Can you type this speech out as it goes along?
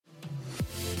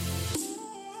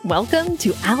Welcome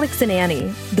to Alex and Annie,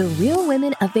 the real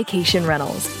women of vacation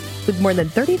rentals. With more than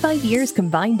 35 years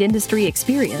combined industry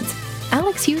experience,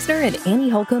 Alex Husner and Annie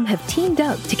Holcomb have teamed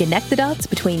up to connect the dots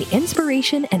between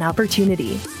inspiration and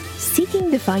opportunity, seeking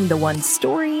to find the one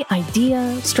story,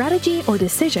 idea, strategy, or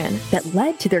decision that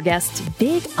led to their guests'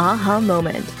 big aha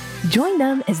moment. Join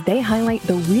them as they highlight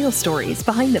the real stories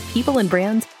behind the people and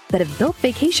brands that have built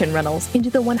vacation rentals into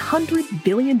the $100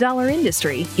 billion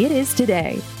industry it is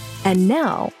today. And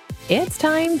now, it's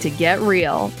time to get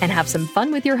real and have some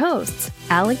fun with your hosts,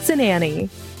 Alex and Annie.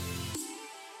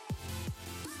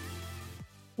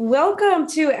 Welcome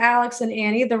to Alex and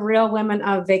Annie, the real women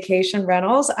of vacation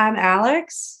rentals. I'm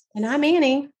Alex. And I'm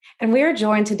Annie. And we are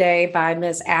joined today by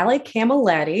Miss Ali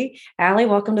Cammelletti. Ali,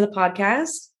 welcome to the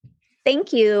podcast.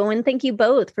 Thank you. And thank you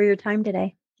both for your time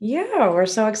today. Yeah, we're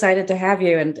so excited to have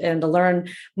you and to learn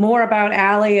more about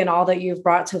Ali and all that you've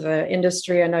brought to the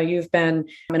industry. I know you've been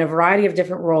in a variety of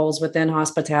different roles within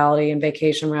hospitality and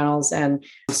vacation rentals, and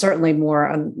certainly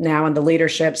more now in the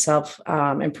leadership,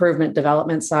 self-improvement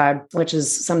development side, which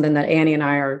is something that Annie and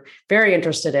I are very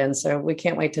interested in. So we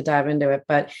can't wait to dive into it.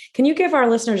 But can you give our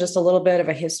listeners just a little bit of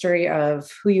a history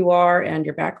of who you are and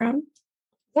your background?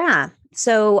 Yeah.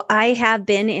 So I have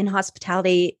been in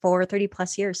hospitality for 30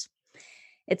 plus years.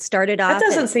 It started off. That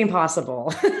doesn't seem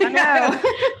possible. I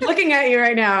know. Looking at you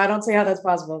right now, I don't see how that's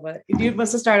possible, but you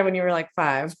must have started when you were like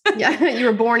 5. Yeah, you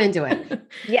were born into it.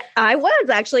 Yeah, I was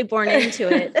actually born into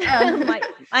it.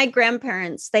 My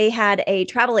grandparents, they had a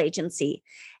travel agency.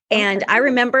 And I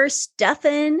remember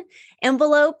stuffing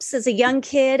envelopes as a young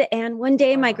kid. And one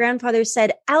day my grandfather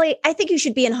said, "Ali, I think you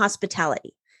should be in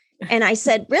hospitality." And I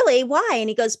said, "Really? Why?" And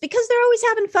he goes, "Because they're always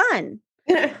having fun."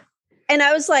 And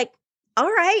I was like,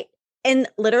 all right. And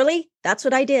literally, that's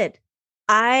what I did.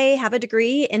 I have a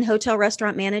degree in hotel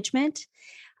restaurant management.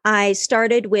 I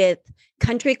started with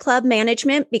country club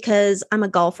management because I'm a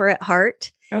golfer at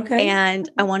heart. Okay. And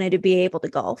I wanted to be able to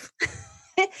golf.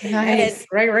 Nice.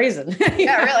 Great reason.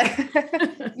 Yeah,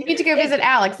 really. You need to go visit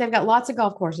Alex. They've got lots of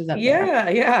golf courses up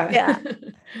there. Yeah.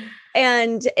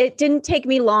 And it didn't take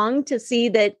me long to see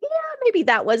that, maybe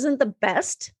that wasn't the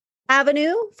best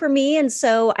avenue for me. And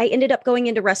so I ended up going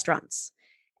into restaurants.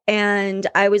 And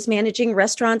I was managing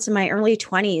restaurants in my early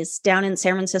 20s down in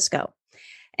San Francisco,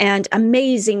 and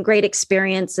amazing, great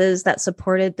experiences that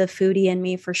supported the foodie in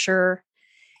me for sure.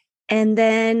 And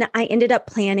then I ended up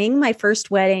planning my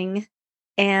first wedding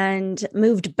and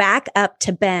moved back up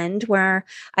to Bend, where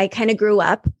I kind of grew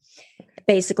up,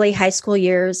 basically high school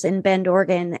years in Bend,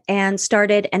 Oregon, and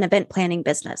started an event planning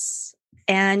business.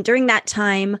 And during that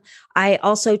time, I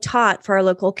also taught for our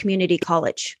local community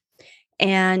college.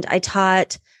 And I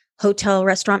taught hotel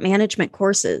restaurant management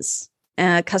courses,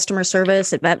 customer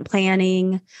service, event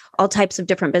planning, all types of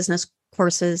different business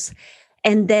courses.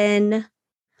 And then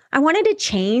I wanted to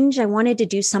change. I wanted to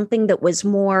do something that was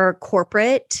more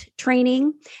corporate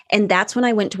training. And that's when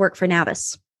I went to work for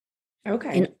Navis.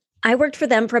 Okay. And I worked for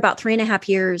them for about 3.5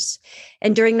 years.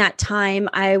 And during that time,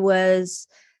 I was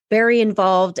very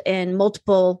involved in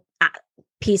multiple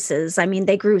pieces. I mean,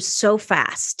 they grew so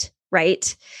fast.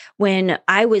 Right? When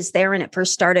I was there and it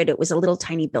first started, it was a little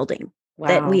tiny building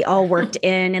that we all worked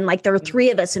in. And like there were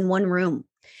 3 of us in one room.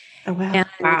 Oh, wow. And,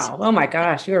 wow. Oh my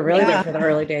gosh. You were really there for the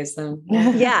early days then.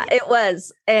 Yeah, it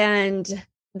was. And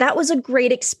that was a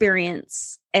great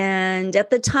experience. And at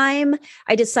the time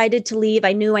I decided to leave,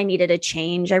 I knew I needed a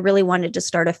change. I really wanted to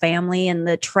start a family, and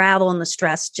the travel and the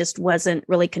stress just wasn't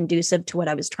really conducive to what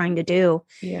I was trying to do.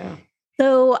 Yeah.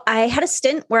 So I had a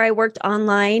stint where I worked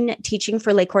online teaching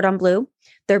for Le Cordon Bleu,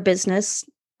 their business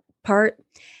part.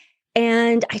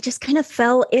 And I just kind of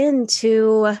fell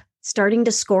into starting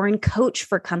to score and coach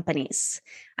for companies.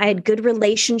 I had good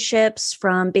relationships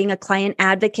from being a client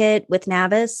advocate with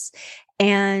Navis,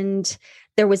 and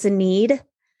there was a need.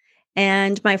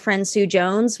 And my friend Sue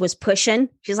Jones was pushing.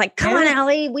 She's like, "Come on,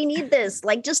 Ali, we need this.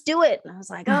 Like, just do it." And I was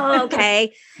like, "Oh,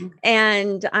 okay."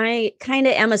 And I kind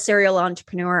of am a serial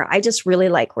entrepreneur. I just really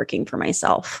like working for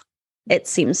myself. It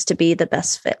seems to be the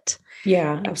best fit.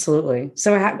 Yeah, absolutely.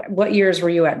 So what years were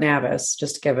you at Navis?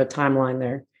 Just to give a timeline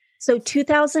there. So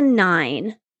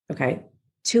 2009. Okay.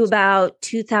 To about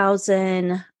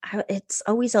 2000. It's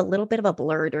always a little bit of a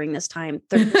blur during this time.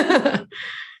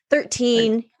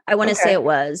 13. I want to say it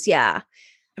was. Yeah.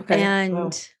 Okay.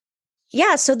 And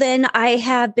so then I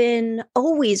have been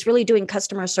always really doing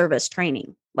customer service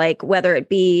training, like whether it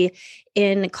be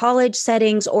in college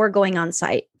settings or going on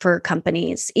site for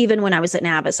companies. Even when I was at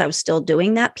Navis, I was still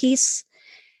doing that piece.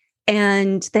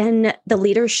 And then the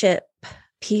leadership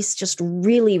piece just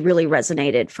really, really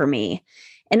resonated for me.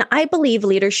 And I believe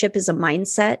leadership is a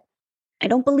mindset. I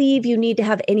don't believe you need to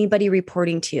have anybody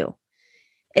reporting to you.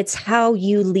 It's how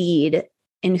you lead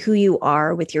and who you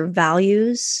are with your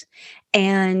values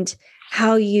and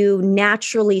how you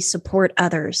naturally support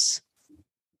others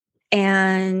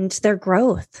and their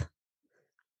growth.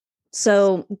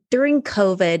 So during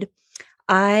COVID,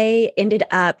 I ended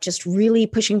up just really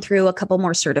pushing through a couple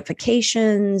more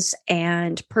certifications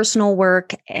and personal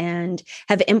work and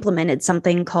have implemented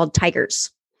something called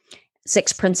Tigers,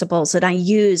 6 principles that I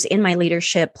use in my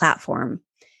leadership platform.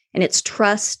 And it's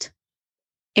trust,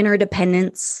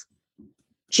 interdependence,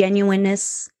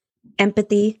 genuineness,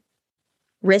 empathy,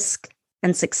 risk,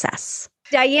 and success.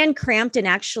 Diane Crampton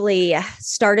actually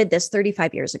started this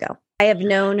 35 years ago. I have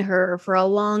known her for a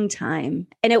long time,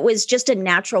 and it was just a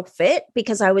natural fit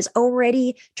because I was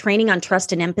already training on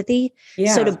trust and empathy.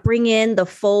 Yeah. So to bring in the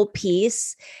full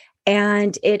piece,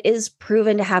 and it is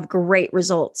proven to have great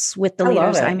results with the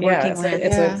leaders I'm working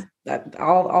with.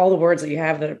 All the words that you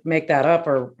have that make that up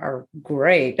are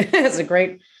great. It's a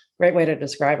great way to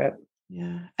describe it.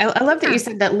 Yeah. I love that you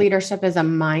said that leadership is a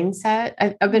mindset.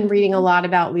 I've been reading a lot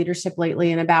about leadership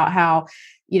lately and about how,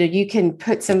 you can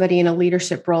put somebody in a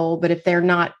leadership role, but if they're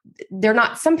not,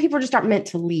 some people just aren't meant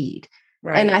to lead.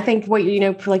 Right. And I think what,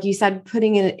 like you said,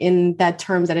 putting it in that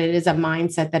terms that it is a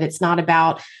mindset, that it's not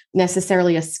about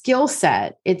necessarily a skill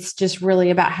set. It's just really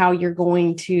about how you're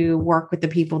going to work with the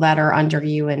people that are under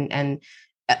you and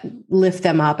lift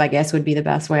them up, I guess would be the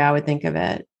best way I would think of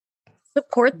it.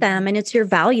 Support them, and it's your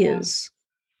values.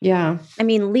 Yeah. I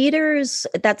mean, leaders,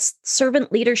 that's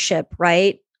servant leadership,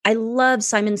 right? I love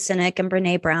Simon Sinek and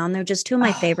Brene Brown. They're just two of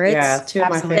my favorites. Yeah, two of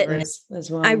my favorites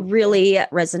as well. I really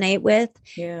resonate with.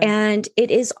 Yeah. And it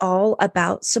is all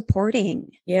about supporting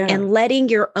and letting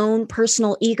your own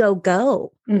personal ego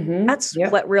go. Mm-hmm. That's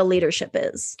what real leadership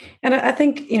is. And I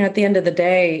think, at the end of the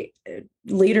day,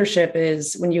 leadership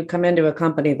is when you come into a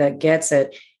company that gets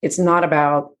it, it's not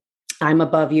about I'm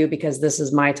above you because this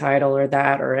is my title or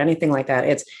that or anything like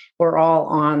that. We're all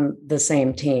on the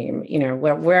same team,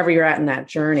 wherever you're at in that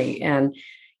journey. And,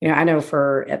 I know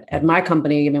at my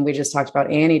company, we just talked about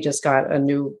Annie just got a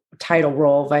new title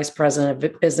role, Vice President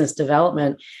of Business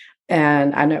Development.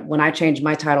 And I know when I changed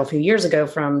my title a few years ago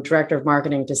from Director of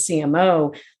Marketing to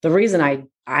CMO, the reason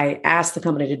I asked the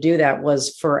company to do that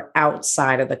was for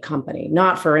outside of the company,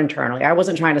 not for internally. I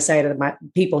wasn't trying to say to my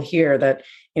people here that,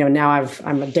 now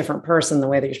I'm a different person the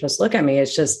way that you're supposed to look at me.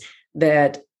 It's just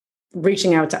that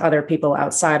reaching out to other people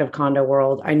outside of condo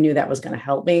world, I knew that was going to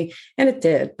help me, and it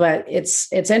did. But it's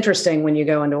interesting when you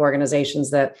go into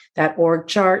organizations that org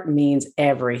chart means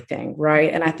everything,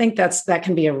 right? And I think that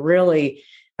can be a really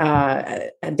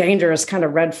a dangerous kind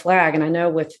of red flag. And I know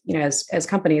with, as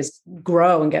companies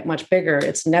grow and get much bigger,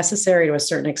 it's necessary to a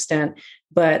certain extent,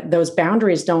 but those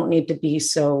boundaries don't need to be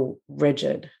so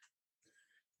rigid.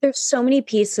 There's so many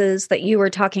pieces that you were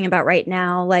talking about right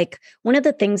now. Like one of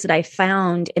the things that I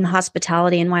found in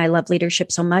hospitality and why I love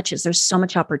leadership so much is there's so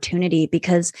much opportunity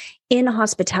because in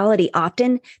hospitality,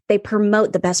 often they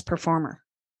promote the best performer.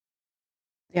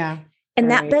 Yeah.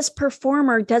 And that best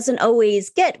performer doesn't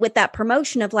always get with that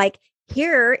promotion of like,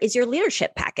 here is your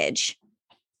leadership package.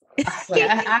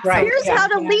 Here's how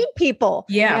to lead people.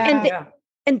 Yeah.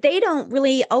 And they don't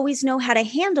really always know how to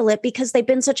handle it because they've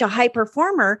been such a high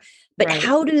performer. But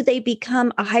how do they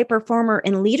become a high performer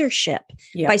in leadership?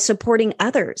 By supporting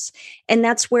others. And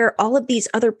that's where all of these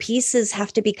other pieces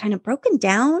have to be kind of broken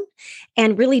down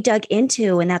and really dug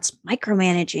into. And that's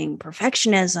micromanaging,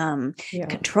 perfectionism,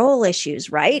 control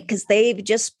issues, right? Because they've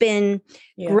just been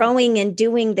growing and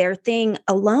doing their thing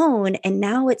alone. And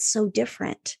now it's so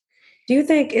different. Do you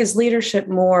think is leadership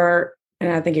more,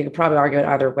 and I think you could probably argue it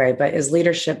either way, but is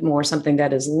leadership more something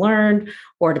that is learned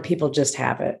or do people just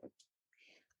have it?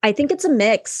 I think it's a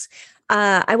mix.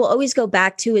 I will always go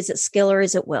back to, is it skill or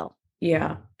is it will?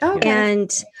 Yeah. Okay.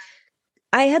 And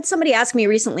I had somebody ask me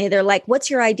recently, they're like,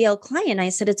 what's your ideal client? I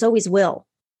said, it's always will.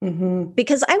 Mm-hmm.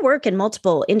 Because I work in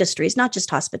multiple industries, not just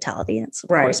hospitality. It's of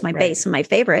course my base and my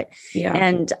favorite. Yeah.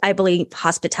 And I believe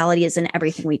hospitality is in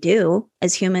everything we do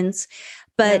as humans,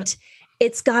 but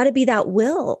it's got to be that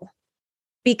will,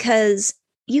 because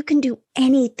you can do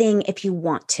anything if you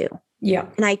want to. Yeah.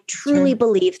 And I truly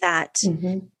believe that.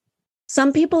 Mm-hmm.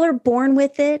 Some people are born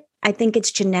with it. I think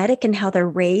it's genetic and how they're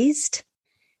raised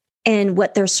and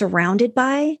what they're surrounded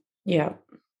by. Yeah.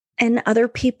 And other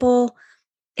people,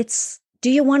 it's, do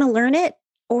you want to learn it?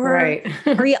 Or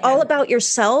are you all about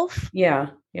yourself?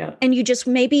 Yeah. Yeah. And you just,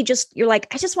 you're like,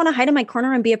 I just want to hide in my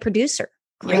corner and be a producer.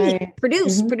 Great.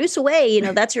 Produce away.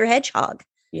 That's your hedgehog.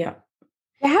 Yeah.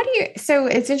 So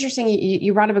it's interesting.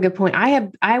 You brought up a good point.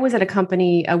 I was at a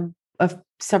company a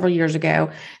several years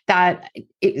ago that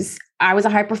I was a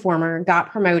high performer,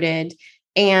 got promoted.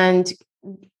 And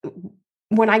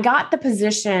when I got the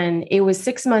position, it was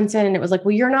 6 months in and it was like,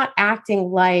 well, you're not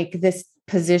acting like this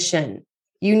position.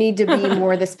 You need to be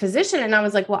more this position. And I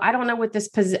was like, well, I don't know what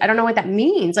I don't know what that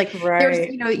means. Like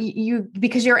there's,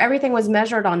 because everything was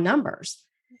measured on numbers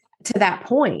to that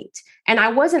point. And I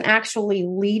wasn't actually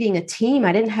leading a team.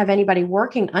 I didn't have anybody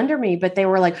working under me, but they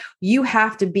were like, you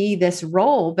have to be this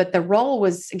role. But the role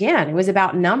was, again, it was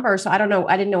about numbers. So I don't know.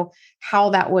 I didn't know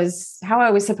how I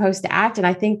was supposed to act. And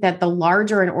I think that the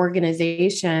larger an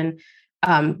organization,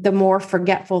 the more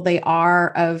forgetful they are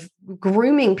of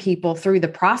grooming people through the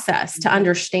process to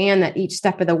understand that each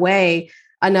step of the way,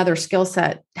 another skill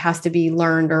set has to be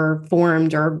learned or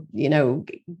formed or,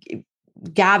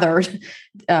 gathered.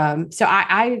 So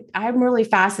I'm really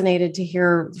fascinated to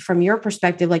hear from your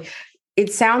perspective. Like,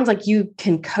 it sounds like you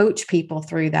can coach people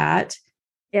through that.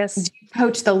 Yes. Do you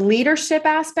coach the leadership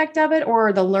aspect of it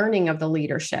or the learning of the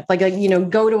leadership? Like,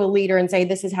 go to a leader and say,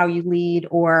 this is how you lead,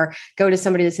 or go to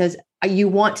somebody that says, you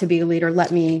want to be a leader.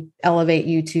 Let me elevate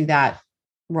you to that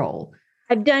role.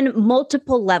 I've done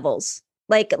multiple levels.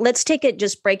 Like, let's take it,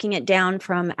 just breaking it down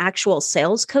from actual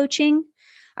sales coaching.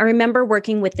 I remember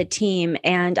working with the team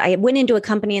and I went into a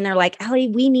company and they're like, Ali,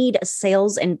 we need a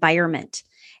sales environment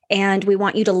and we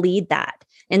want you to lead that.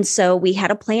 And so we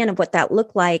had a plan of what that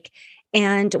looked like.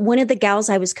 And one of the gals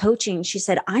I was coaching, she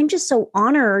said, I'm just so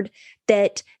honored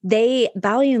that they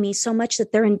value me so much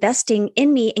that they're investing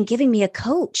in me and giving me a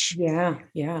coach. Yeah.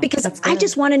 Yeah. Because I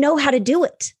just want to know how to do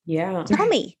it. Yeah. Tell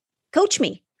me, coach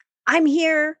me. I'm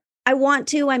here. I want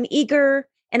to, I'm eager,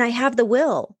 and I have the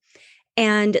will.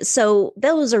 And so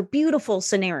those are beautiful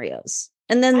scenarios.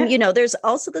 And then, there's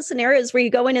also the scenarios where you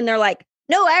go in and they're like,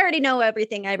 no, I already know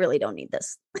everything. I really don't need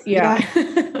this. Yeah.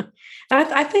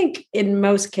 I think in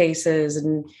most cases,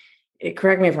 and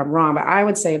correct me if I'm wrong, but I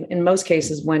would say in most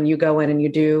cases, when you go in and you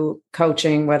do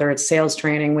coaching, whether it's sales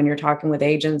training, when you're talking with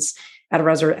agents at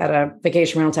a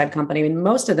vacation rental type company, I mean,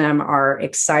 most of them are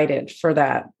excited for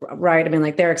that, right? I mean,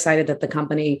 like, they're excited that the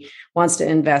company wants to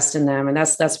invest in them. And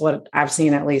that's what I've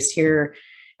seen, at least here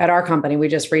at our company. We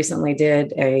just recently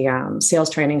did a sales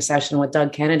training session with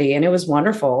Doug Kennedy, and it was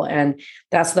wonderful. And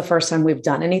that's the first time we've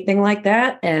done anything like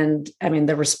that. And I mean,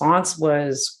 the response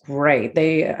was great.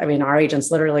 Our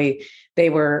agents literally, they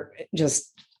were just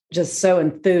so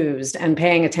enthused and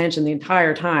paying attention the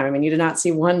entire time. I mean, you did not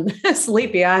see one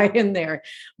sleepy eye in there,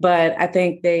 but I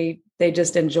think they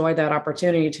just enjoy that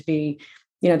opportunity to be,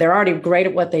 they're already great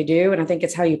at what they do. And I think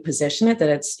it's how you position it, that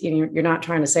it's, you're not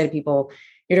trying to say to people,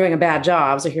 you're doing a bad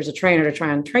job, so here's a trainer to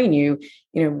try and train you.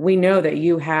 We know that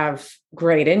you have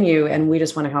great in you, and we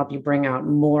just want to help you bring out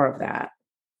more of that.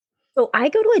 So I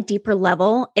go to a deeper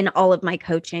level in all of my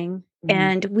coaching,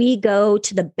 and we go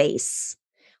to the base.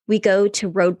 We go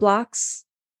to roadblocks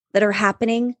that are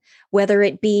happening, whether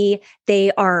it be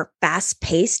they are fast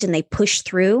paced and they push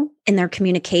through in their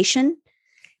communication.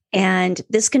 And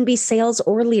this can be sales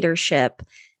or leadership.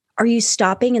 Are you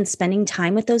stopping and spending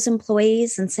time with those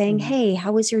employees and saying, hey,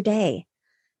 how was your day?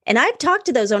 And I've talked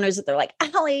to those owners that they're like,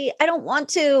 Ali, I don't want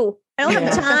to. I don't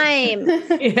have time.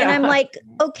 And I'm like,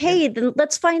 okay, then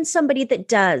let's find somebody that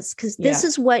does, because this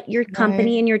is what your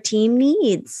company and your team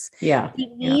needs. Yeah. You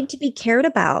need to be cared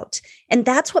about. And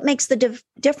that's what makes the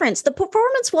difference. The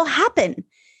performance will happen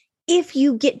if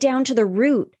you get down to the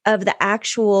root of the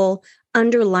actual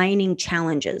underlining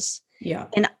challenges. Yeah.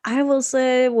 And I will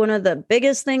say one of the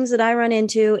biggest things that I run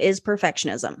into is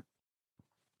perfectionism.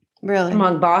 Really?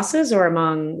 Among bosses or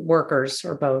among workers,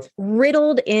 or both?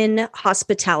 Riddled in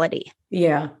hospitality.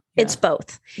 Yeah. It's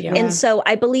both. Yeah. And so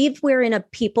I believe we're in a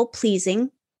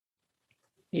people-pleasing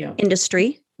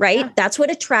industry, right? Yeah. That's what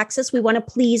attracts us. We want to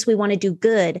please. We want to do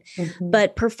good.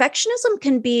 But perfectionism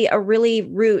can be a really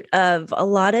root of a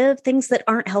lot of things that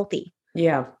aren't healthy.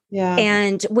 Yeah. Yeah.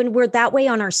 And when we're that way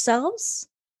on ourselves,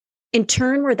 in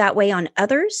turn, we're that way on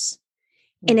others.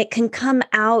 And it can come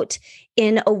out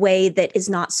in a way that is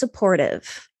not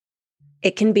supportive.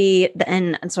 It can be,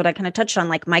 and that's what I kind of touched on,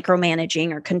 like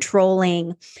micromanaging or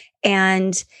controlling,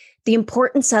 and the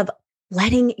importance of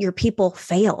letting your people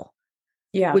fail.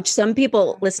 Yeah. Which some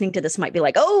people listening to this might be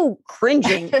like, oh,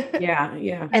 cringing. Yeah.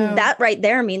 Yeah. And that right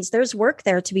there means there's work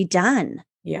there to be done.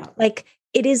 Yeah. Like,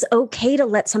 it is okay to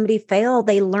let somebody fail.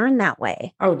 They learn that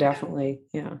way. Oh, definitely.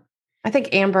 Yeah. I think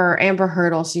Amber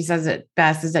Hurdle, she says it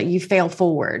best, is that you fail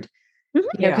forward.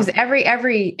 Because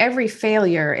every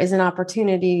failure is an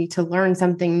opportunity to learn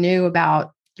something new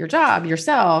about your job,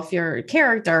 yourself, your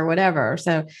character, whatever.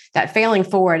 So that failing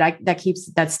forward,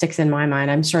 that sticks in my mind.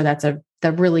 I'm sure that's a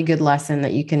really good lesson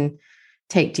that you can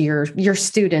take to your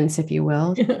students, if you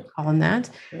will, call them that?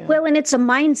 Yeah. Well, and it's a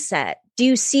mindset. Do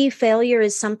you see failure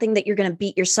as something that you're going to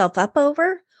beat yourself up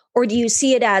over? Or do you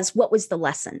see it as what was the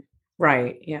lesson?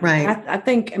 Right. Yeah. Right. I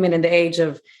think, in the age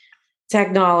of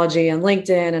technology and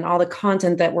LinkedIn and all the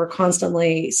content that we're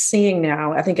constantly seeing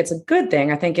now, I think it's a good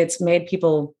thing. I think it's made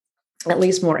people at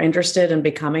least more interested in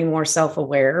becoming more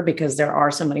self-aware, because there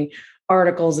are so many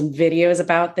articles and videos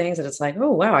about things that it's like,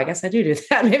 oh, wow, I guess I do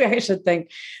that. Maybe I should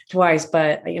think twice.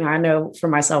 But, I know for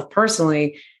myself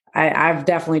personally, I've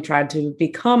definitely tried to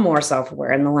become more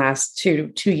self-aware in the last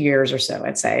two years or so,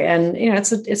 I'd say. And,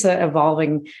 it's an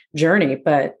evolving journey,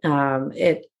 but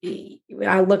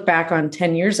I look back on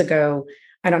 10 years ago,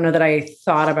 I don't know that I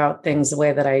thought about things the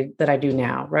way that I do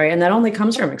now. Right. And that only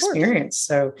comes from experience.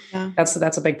 So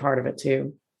that's a big part of it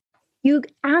too. You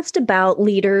asked about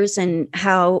leaders and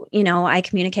how, I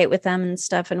communicate with them and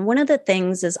stuff. And one of the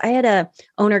things is I had a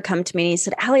owner come to me and he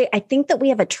said, Ali, I think that we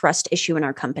have a trust issue in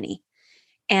our company.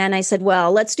 And I said,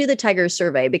 well, let's do the Tiger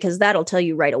survey, because that'll tell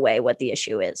you right away what the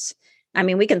issue is.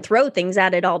 We can throw things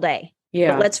at it all day.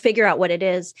 Yeah. But let's figure out what it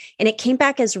is. And it came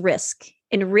back as risk.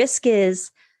 And risk is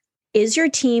your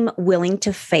team willing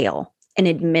to fail and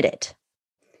admit it?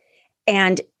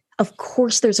 And of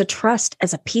course, there's a trust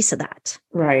as a piece of that.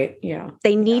 Right. Yeah.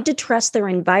 They need to trust their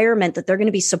environment, that they're going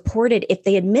to be supported if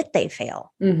they admit they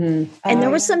fail. Mm-hmm. And there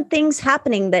were some things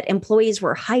happening that employees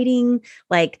were hiding,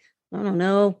 like, I don't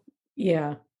know.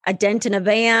 Yeah. A dent in a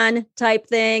van type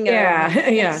thing.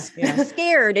 Yeah.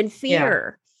 Scared and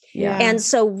fear. Yeah. And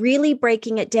so really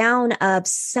breaking it down of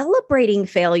celebrating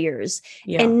failures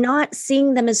and not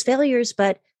seeing them as failures,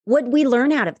 but what we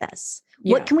learn out of this?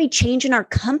 Yeah. What can we change in our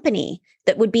company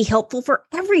that would be helpful for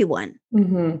everyone?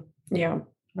 Mm-hmm. Yeah.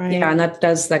 Right. Yeah. And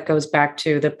that goes back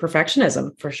to the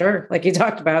perfectionism for sure. Like you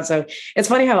talked about. So it's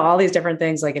funny how all these different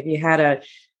things, like if you had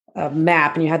a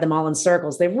map and you had them all in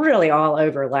circles, they really all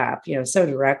overlap, so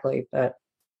directly, but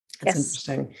it's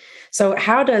interesting. So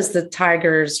how does the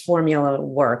Tigers formula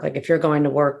work? Like if you're going to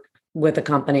work with a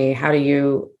company, how do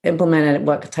you implement it?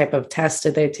 What type of tests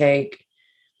did they take?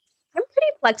 I'm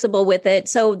pretty flexible with it.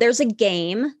 So there's a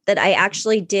game that I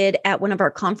actually did at one of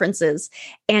our conferences,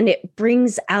 and it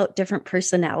brings out different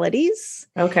personalities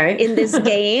in this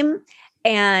game.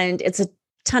 And it's a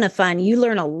ton of fun. You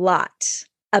learn a lot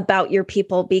about your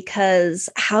people, because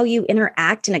how you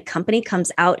interact in a company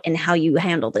comes out in how you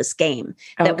handle this game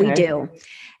that we do.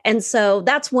 And so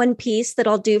that's one piece that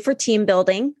I'll do for team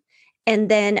building.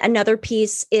 And then another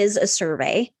piece is a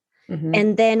survey. Mm-hmm.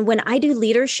 And then when I do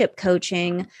leadership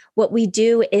coaching, what we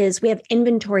do is we have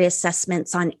inventory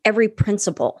assessments on every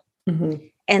principle. Mm-hmm.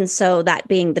 And so that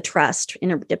being the trust,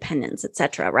 interdependence, et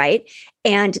cetera, right?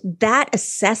 And that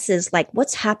assesses like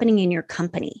what's happening in your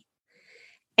company.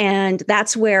 And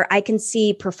that's where I can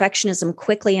see perfectionism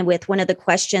quickly. And with one of the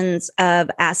questions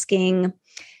of asking,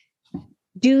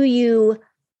 do you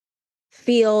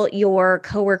feel your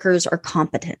coworkers are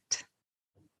competent?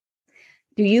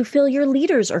 Do you feel your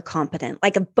leaders are competent?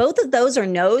 Like if both of those are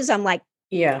no's, I'm like,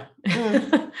 yeah,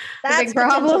 that's a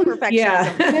problem.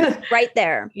 Perfectionism right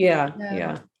there.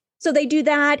 Yeah. So they do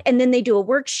that. And then they do a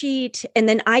worksheet. And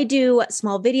then I do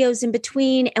small videos in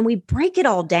between, and we break it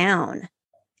all down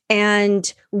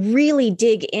and really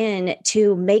dig in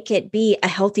to make it be a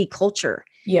healthy culture.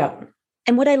 Yeah.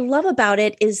 And what I love about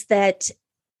it is that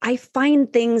I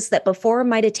find things that before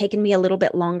might have taken me a little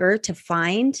bit longer to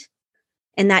find.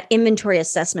 And that inventory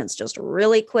assessment's just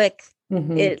really quick.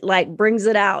 Mm-hmm. It like brings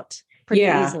it out pretty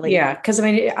easily. Yeah. Because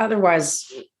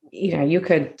otherwise, you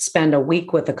could spend a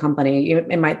week with a company.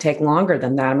 It might take longer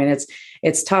than that.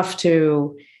 It's tough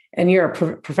to, and you're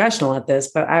a professional at this,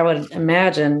 but I would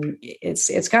imagine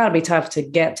it's got to be tough to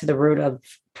get to the root of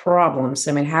problems.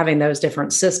 Having those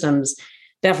different systems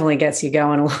definitely gets you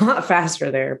going a lot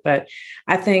faster there. But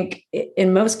I think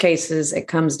in most cases, it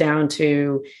comes down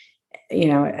to,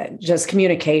 just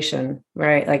communication,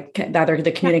 right? Like either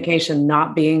the communication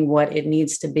not being what it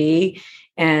needs to be.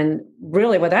 And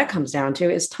really what that comes down to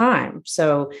is time.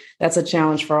 So that's a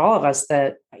challenge for all of us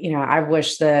that, I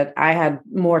wish that I had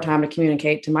more time to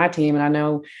communicate to my team. And I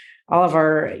know all of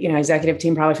our, executive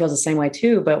team probably feels the same way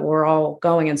too, but we're all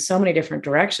going in so many different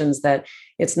directions that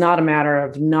it's not a matter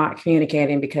of not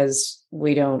communicating because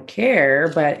we don't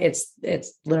care, but it's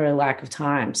literally lack of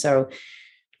time. So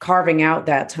carving out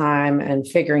that time and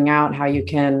figuring out how you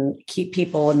can keep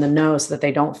people in the know so that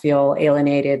they don't feel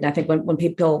alienated. And I think when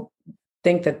people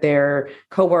think that their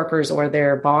coworkers or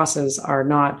their bosses are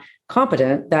not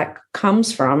competent, that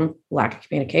comes from lack of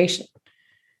communication.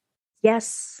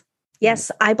 Yes.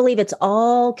 I believe it's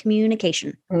all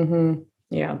communication. Mm-hmm.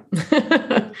 Yeah.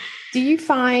 Do you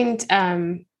find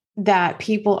that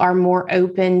people are more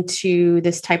open to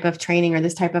this type of training or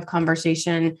this type of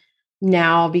conversation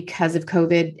now because of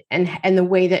COVID and the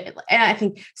way that, and I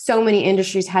think so many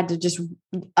industries had to just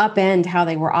upend how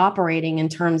they were operating in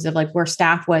terms of like where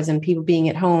staff was and people being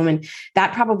at home. And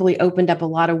that probably opened up a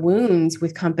lot of wounds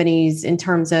with companies in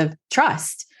terms of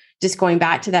trust, just going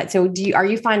back to that. So are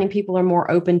you finding people are more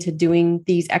open to doing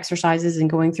these exercises and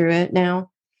going through it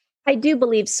now? I do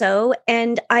believe so.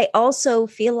 And I also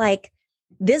feel like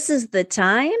this is the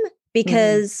time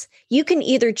because you can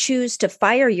either choose to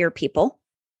fire your people,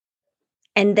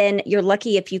 and then you're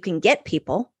lucky if you can get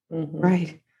people.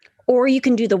 Right. Or you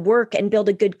can do the work and build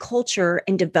a good culture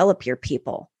and develop your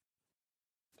people.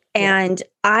 And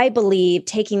I believe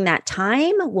taking that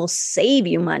time will save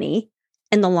you money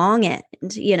in the long end,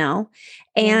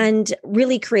 and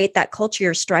really create that culture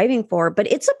you're striving for.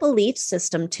 But it's a belief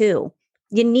system too.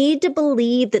 You need to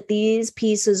believe that these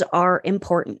pieces are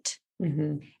important.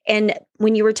 And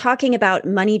when you were talking about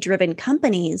money-driven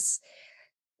companies,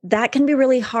 that can be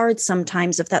really hard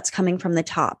sometimes if that's coming from the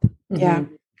top. Yeah.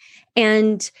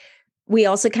 And we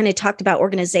also kind of talked about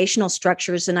organizational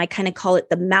structures, and I kind of call it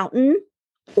the mountain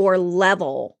or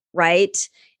level, right?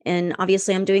 And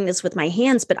obviously I'm doing this with my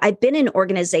hands, but I've been in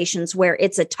organizations where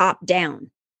it's a top down.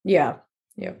 Yeah.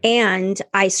 And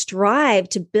I strive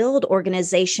to build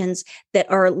organizations that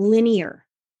are linear.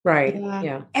 Right.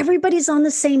 Yeah. Everybody's on the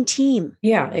same team.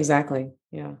 Yeah, exactly.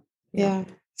 Yeah.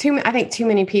 I think too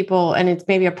many people, and it's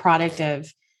maybe a product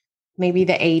of maybe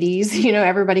the 80s,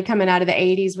 everybody coming out of the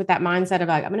 80s with that mindset of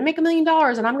like, I'm going to make $1 million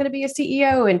and I'm going to be a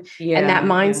CEO. And that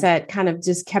mindset kind of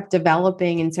just kept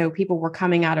developing. And so people were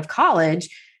coming out of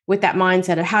college with that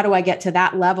mindset of how do I get to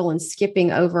that level and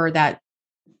skipping over that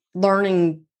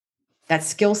learning, that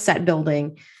skill set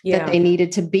building that they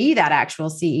needed to be that actual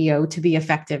CEO to be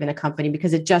effective in a company,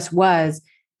 because it just was,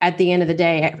 at the end of the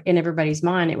day, in everybody's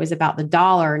mind, it was about the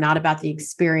dollar, not about the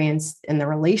experience and the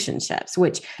relationships,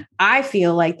 which I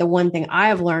feel like the one thing I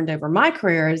have learned over my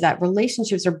career is that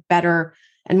relationships are better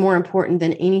and more important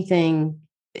than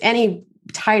any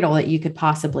title that you could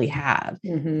possibly have.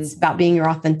 It's about being your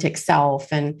authentic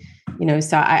self. And,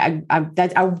 so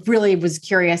I really was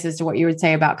curious as to what you would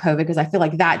say about COVID, because I feel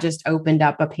like that just opened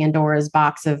up a Pandora's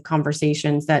box of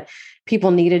conversations that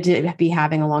people needed to be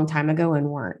having a long time ago and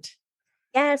weren't.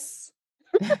 Yes.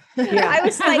 I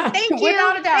was like, thank you.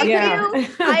 Without a doubt. Thank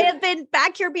you. I have been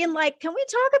back here being like, can we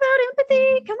talk about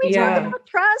empathy? Can we talk about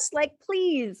trust? Like,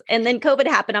 please. And then COVID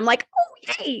happened. I'm like,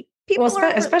 oh, yay. People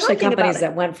especially companies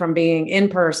that went from being in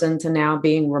person to now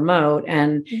being remote.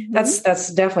 And that's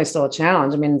definitely still a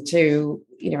challenge. I mean, to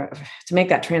make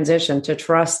that transition, to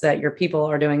trust that your people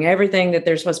are doing everything that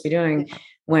they're supposed to be doing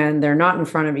when they're not in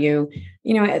front of you.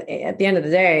 At the end of the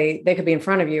day, they could be in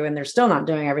front of you and they're still not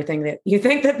doing everything that you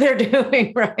think that they're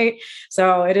doing. Right.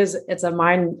 So it's a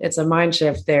mind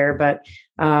shift there, but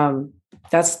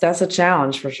that's a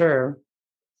challenge for sure.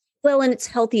 Well, and it's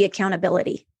healthy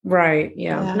accountability. Right.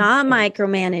 Yeah. Not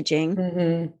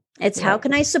micromanaging. It's how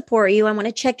can I support you? I want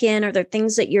to check in. Are there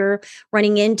things that you're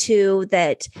running into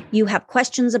that you have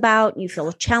questions about, you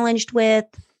feel challenged with?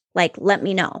 Like, let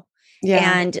me know.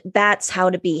 Yeah. And that's how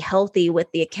to be healthy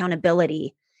with the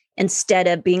accountability, instead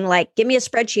of being like, give me a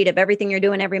spreadsheet of everything you're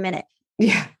doing every minute.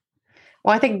 Yeah.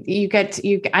 Well, I think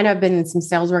I know I've been in some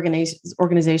sales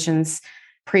organizations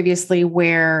previously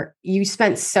where you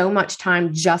spent so much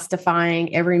time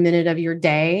justifying every minute of your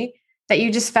day that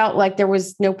you just felt like there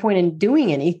was no point in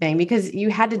doing anything because you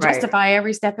had to justify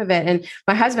every step of it. And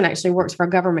my husband actually works for a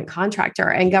government contractor,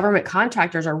 and government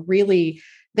contractors are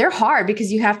they're hard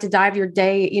because you have to dive your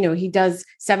day. He does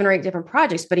 7 or 8 different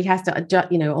projects, but he has to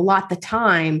adjust, allot the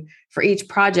time for each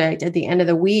project at the end of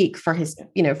the week for his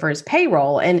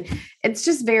payroll. And it's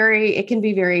just it can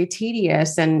be very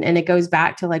tedious. And it goes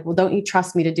back to like, well, don't you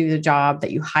trust me to do the job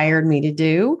that you hired me to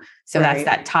do? So that's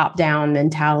that top down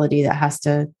mentality that has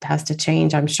to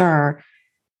change, I'm sure.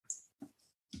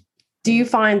 Do you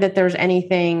find that there's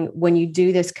anything when you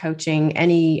do this coaching,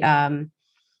 any,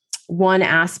 one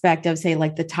aspect of, say,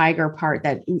 like the tiger part,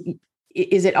 that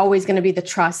is it always going to be the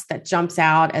trust that jumps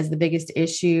out as the biggest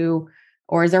issue?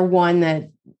 Or is there one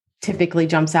that typically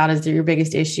jumps out as your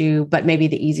biggest issue, but maybe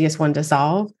the easiest one to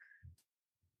solve?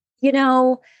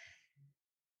 I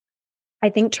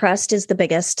think trust is the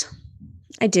biggest.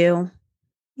 I do.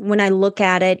 When I look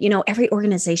at it, every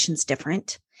organization's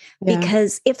different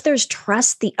because if there's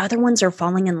trust, the other ones are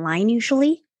falling in line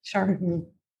usually. Sure.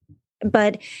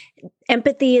 But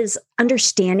empathy is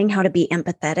understanding how to be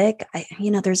empathetic.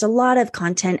 There's a lot of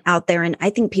content out there, and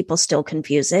I think people still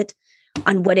confuse it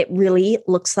on what it really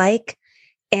looks like,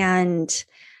 and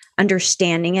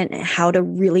understanding it and how to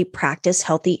really practice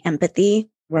healthy empathy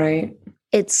Right.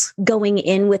 It's going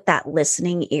in with that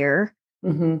listening ear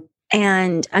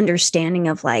and understanding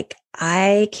of like,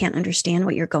 I can't understand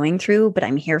what you're going through, but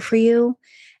I'm here for you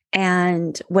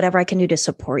and whatever I can do to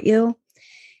support you.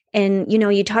 And,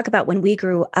 you talk about when we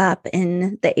grew up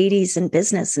in the 80s in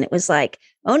business, and it was like,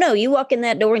 oh no, you walk in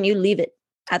that door and you leave it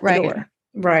at the door.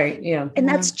 Right. Yeah. And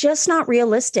that's just not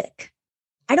realistic.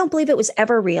 I don't believe it was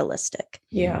ever realistic.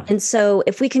 Yeah. And so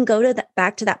if we can go to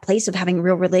back to that place of having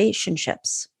real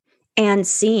relationships and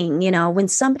seeing, when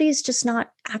somebody's just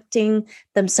not acting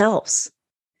themselves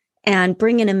and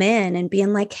bringing them in and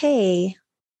being like, hey,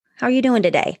 how are you doing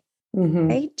today?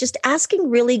 Right? Just asking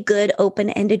really good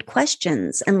open-ended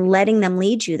questions and letting them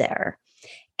lead you there.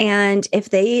 And if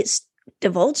they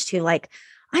divulge to like,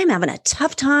 I'm having a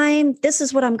tough time. This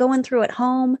is what I'm going through at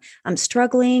home. I'm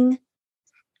struggling.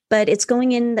 But it's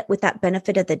going in with that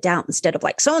benefit of the doubt instead of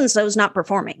like, so-and-so's not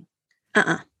performing.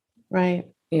 Right.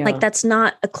 Yeah. Like that's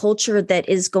not a culture that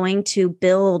is going to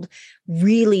build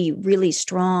really, really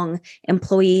strong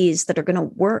employees that are going to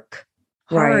work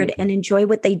hard and enjoy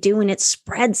what they do. And it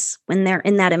spreads when they're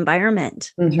in that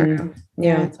environment. Yeah.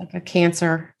 It's like a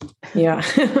cancer. Yeah.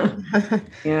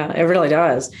 Yeah, it really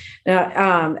does.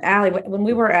 Now, Ali, when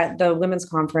we were at the women's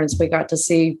conference, we got to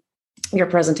see your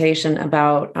presentation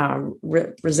about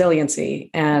resiliency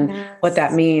and what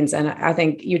that means. And I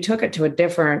think you took it to a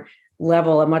different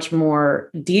level, a much more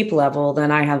deep level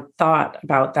than I had thought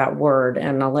about that word.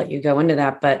 And I'll let you go into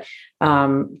that. But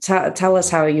tell us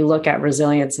how you look at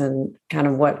resilience and kind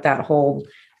of what that whole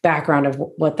background of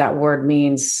what that word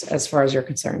means as far as you're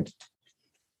concerned.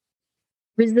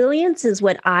 Resilience is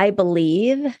what I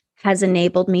believe has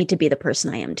enabled me to be the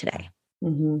person I am today.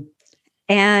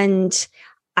 And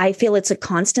I feel it's a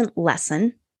constant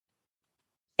lesson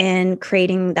in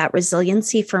creating that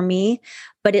resiliency for me,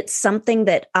 but it's something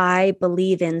that I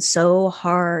believe in so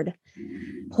hard,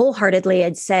 wholeheartedly,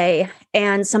 I'd say,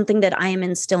 and something that I am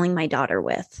instilling my daughter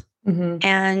with.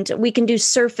 And we can do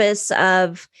surface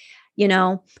of,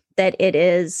 that it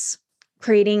is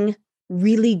creating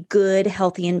really good,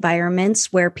 healthy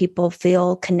environments where people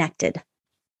feel connected,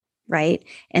 right?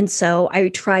 And so I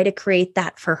try to create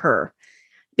that for her.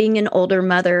 Being an older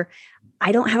mother,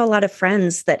 I don't have a lot of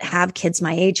friends that have kids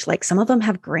my age. Like some of them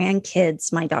have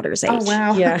grandkids my daughter's age. Oh,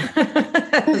 wow. Yeah.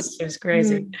 It's just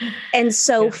crazy. And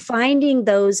so finding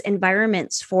those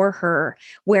environments for her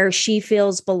where she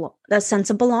feels a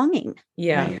sense of belonging.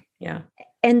 Yeah. Yeah.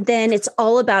 And then it's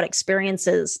all about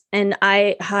experiences. And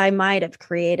I might have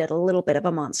created a little bit of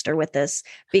a monster with this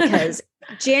because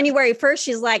January 1st,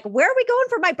 she's like, where are we going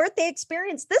for my birthday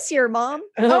experience this year, Mom?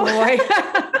 Oh boy.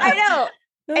 I know.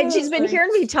 And she's been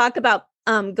hearing me talk about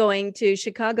going to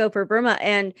Chicago for Burma.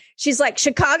 And she's like,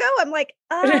 Chicago? I'm like,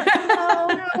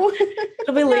 no.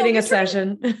 She'll be leading a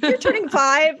session. You're turning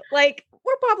 5. Like,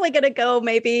 we're probably going to go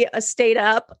maybe a state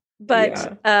up.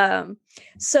 But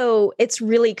so it's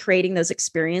really creating those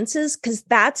experiences because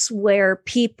that's where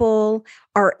people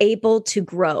are able to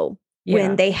grow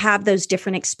when they have those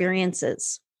different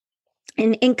experiences.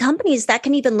 And in companies, that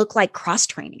can even look like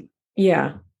cross-training.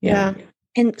 Yeah.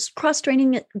 And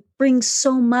cross-training brings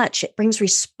so much. It brings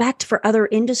respect for other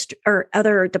industry or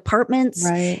other departments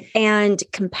and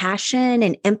compassion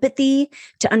and empathy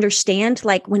to understand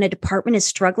like when a department is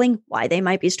struggling, why they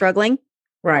might be struggling.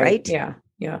 Right. Yeah.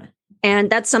 Yeah. And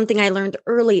that's something I learned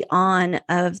early on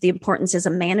of the importance as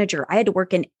a manager. I had to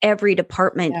work in every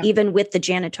department, even with the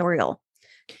janitorial.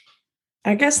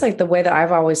 I guess like the way that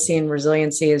I've always seen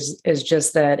resiliency is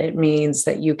just that it means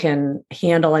that you can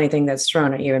handle anything that's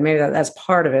thrown at you. And maybe that's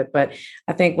part of it. But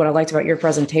I think what I liked about your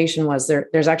presentation was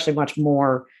there's actually much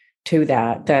more to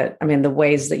that, I mean, the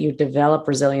ways that you develop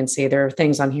resiliency, there are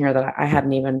things on here that I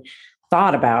hadn't even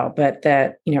thought about, but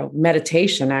that,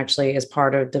 meditation actually is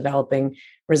part of developing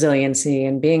resiliency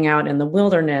and being out in the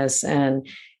wilderness and,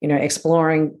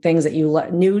 exploring things that you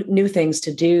new things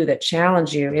to do that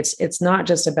challenge you. It's not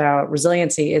just about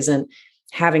resiliency isn't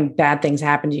having bad things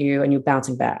happen to you and you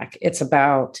bouncing back. It's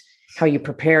about how you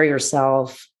prepare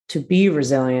yourself to be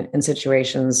resilient in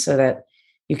situations so that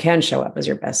you can show up as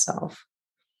your best self.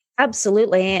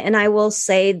 Absolutely. And I will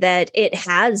say that it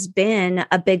has been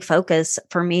a big focus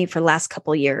for me for the last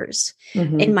couple of years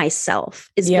in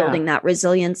myself is building that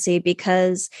resiliency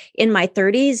because in my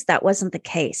 30s, that wasn't the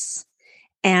case.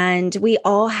 And we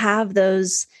all have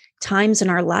those times in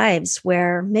our lives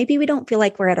where maybe we don't feel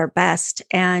like we're at our best.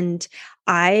 And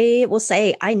I will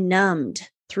say I numbed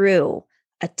through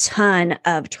a ton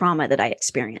of trauma that I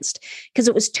experienced because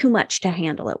it was too much to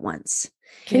handle at once.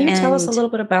 Can you tell us a little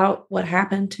bit about what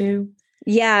happened to?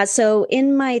 Yeah. So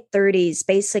in my 30s,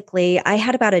 basically, I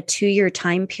had about a 2-year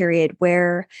time period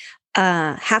where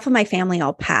half of my family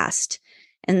all passed.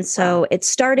 And so it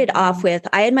started off with,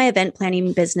 I had my event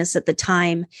planning business at the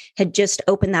time, had just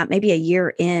opened that maybe a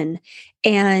year in,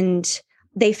 and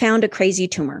they found a crazy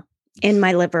tumor in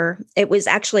my liver. It was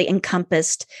actually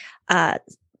encompassed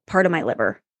part of my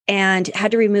liver and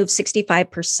had to remove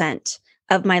 65%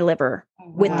 of my liver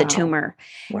with the tumor.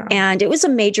 Wow. And it was a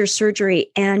major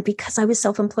surgery. And because I was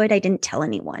self-employed, I didn't tell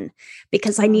anyone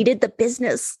because I needed the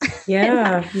business.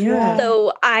 Yeah.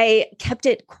 So I kept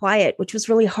it quiet, which was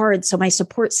really hard. So my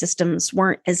support systems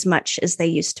weren't as much as they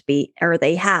used to be, or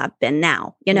they have been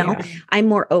now. I'm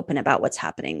more open about what's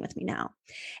happening with me now.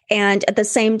 And at the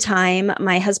same time,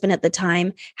 my husband at the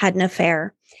time had an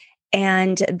affair.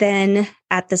 And then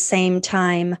at the same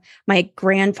time, my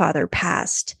grandfather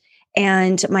passed.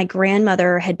 And my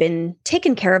grandmother had been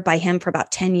taken care of by him for about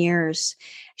 10 years.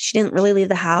 She didn't really leave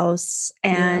the house.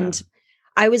 And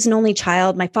I was an only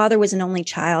child. My father was an only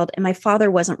child. And my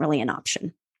father wasn't really an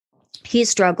option. He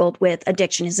struggled with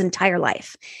addiction his entire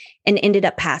life and ended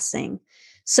up passing.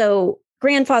 So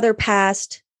grandfather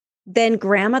passed. Then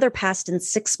grandmother passed in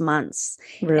 6 months.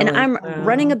 Really? And I'm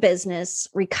running a business,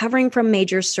 recovering from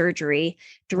major surgery,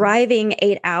 driving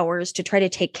 8 hours to try to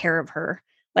take care of her.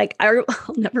 Like, I'll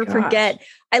never forget.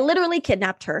 I literally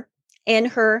kidnapped her in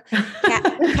her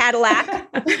Cadillac.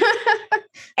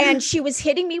 And she was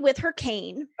hitting me with her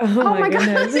cane. Oh my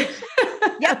goodness.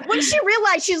 Yeah. When she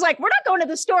realized, she's like, we're not going to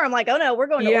the store. I'm like, oh no, we're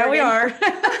going to Oregon. We are.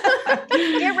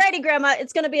 Get ready, Grandma.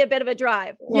 It's going to be a bit of a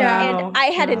drive. Wow. And I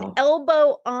had an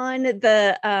elbow on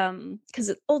the, because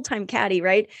it's old time caddy,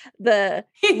 right? The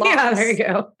locks. Yeah, there you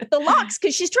go. The locks,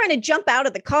 because she's trying to jump out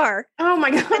of the car. Oh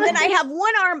my God. And then I have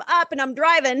one arm up and I'm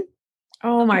driving.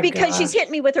 Oh my God. Because she's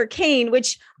hit me with her cane,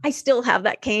 which I still have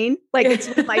that cane. Like, it's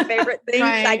one of my favorite things.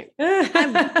 Right.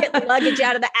 I'm getting luggage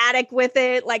out of the attic with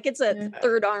it. Like, it's a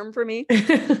third arm for me.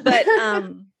 But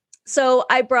so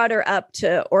I brought her up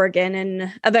to Oregon,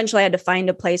 and eventually I had to find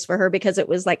a place for her because it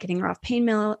was like getting her off pain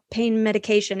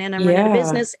medication, and I'm running a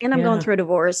business, and I'm going through a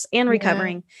divorce and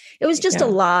recovering. It was just a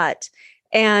lot.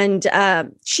 And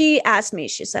she asked me,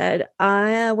 she said,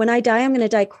 when I die, I'm going to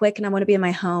die quick, and I want to be in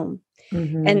my home.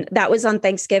 Mm-hmm. And that was on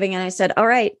Thanksgiving. And I said, all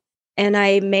right. And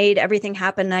I made everything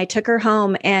happen. And I took her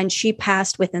home, and she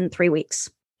passed within 3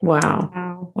 weeks.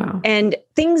 Wow. And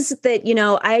things that,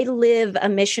 I live a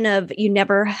mission of, you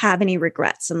never have any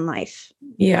regrets in life.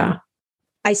 Yeah.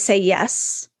 I say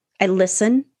yes, I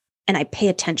listen, and I pay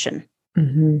attention.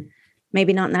 Mm-hmm.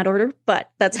 Maybe not in that order,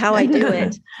 but that's how I do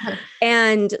it.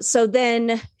 And so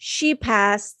then she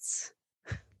passed.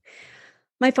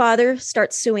 My father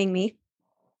starts suing me.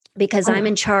 Because I'm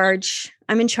in charge.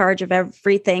 I'm in charge of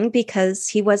everything because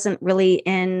he wasn't really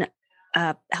in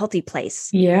a healthy place.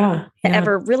 To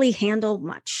ever really handle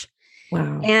much.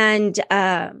 Wow. And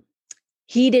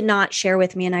he did not share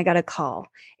with me, and I got a call.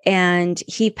 And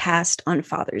he passed on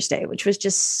Father's Day, which was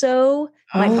just so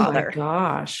my father. My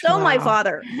gosh. So my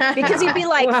father. Because he'd be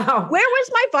like, where was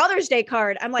my Father's Day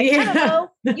card? I'm like, I don't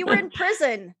know. You were in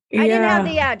prison. I didn't have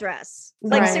the address.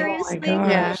 Like, seriously? Be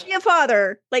a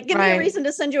father. Like, give me a reason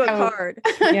to send you a card.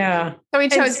 So he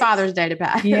chose Father's Day to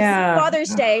pass.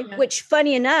 Father's Day, which,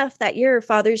 funny enough, that year,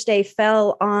 Father's Day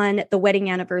fell on the wedding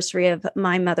anniversary of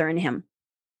my mother and him.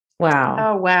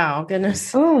 Wow. Oh, wow.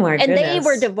 Goodness. Oh, my goodness. And they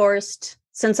were divorced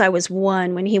since I was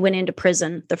 1 when he went into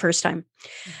prison the first time.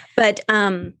 But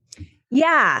so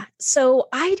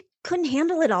I couldn't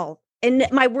handle it all. And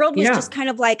my world was just kind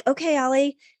of like, okay,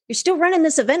 Ali, you're still running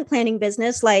this event planning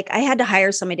business. Like, I had to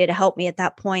hire somebody to help me at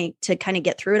that point to kind of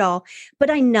get through it all.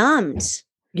 But I numbed.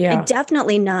 I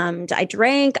definitely numbed. I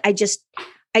drank. I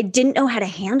didn't know how to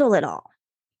handle it all.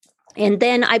 And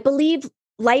then I believe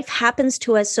life happens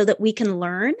to us so that we can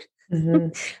learn. Mm-hmm.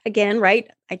 Again, right?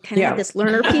 I kind of had this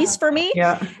learner piece for me.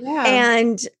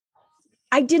 And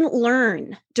I didn't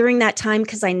learn during that time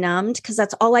because I numbed, because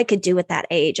that's all I could do at that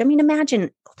age. I mean, imagine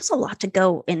it was a lot to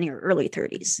go in your early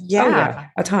 30s.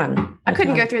 A ton. I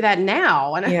couldn't go through that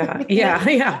now.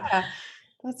 That's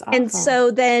awful. And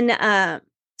so then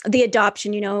the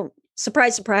adoption,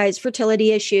 surprise, surprise,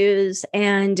 fertility issues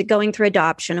and going through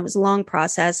adoption. It was a long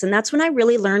process. And that's when I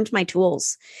really learned my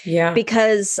tools.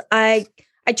 Because I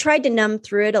tried to numb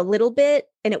through it a little bit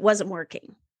and it wasn't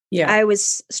working. I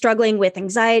was struggling with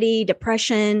anxiety,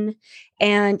 depression,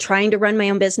 and trying to run my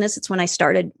own business. It's when I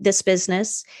started this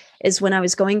business, is when I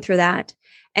was going through that,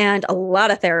 and a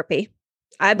lot of therapy.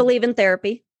 I believe in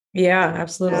therapy. Yeah,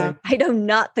 absolutely. I do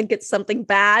not think it's something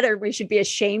bad or we should be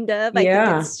ashamed of. I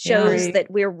think it shows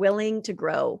that we're willing to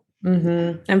grow.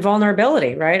 Mm-hmm. And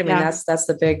vulnerability, right? I mean, that's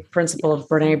the big principle of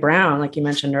Brene Brown, like you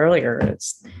mentioned earlier.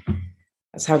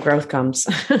 That's how growth comes.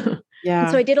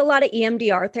 And so I did a lot of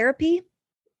EMDR therapy.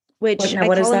 which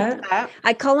what is that?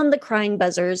 I call them the crying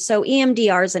buzzers. So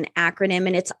EMDR is an acronym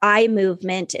and it's eye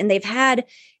movement. And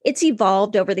it's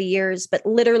evolved over the years, but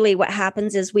literally what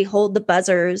happens is we hold the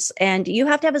buzzers, and you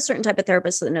have to have a certain type of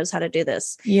therapist that knows how to do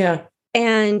this. Yeah.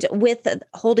 And with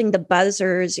holding the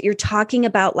buzzers, you're talking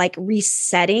about like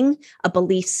resetting a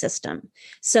belief system.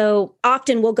 So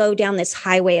often we'll go down this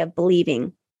highway of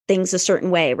believing things a certain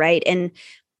way, right? And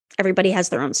everybody has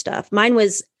their own stuff. Mine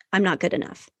was, I'm not good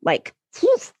enough. Like,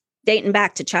 dating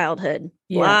back to childhood.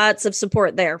 Yeah. Lots of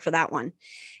support there for that one.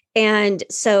 And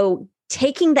so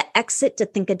taking the exit to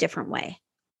think a different way,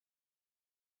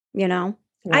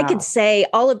 Wow. I could say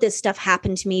all of this stuff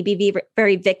happened to me, be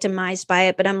very victimized by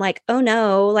it, but I'm like, oh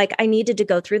no, like I needed to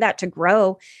go through that to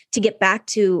grow, to get back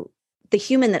to the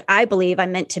human that I believe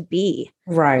I'm meant to be.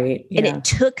 Right. Yeah. And it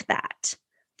took that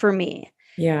for me.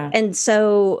 Yeah. And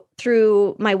so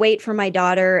through my wait for my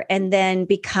daughter and then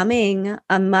becoming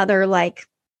a mother, like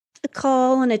a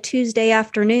call on a Tuesday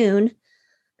afternoon,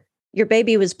 your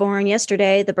baby was born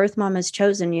yesterday. The birth mom has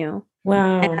chosen you.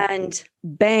 Wow. And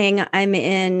bang, I'm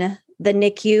in the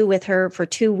NICU with her for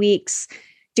 2 weeks,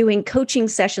 doing coaching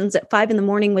sessions at 5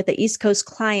 a.m. with the East Coast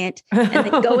client, and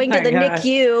then going to the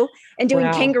NICU and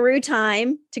doing kangaroo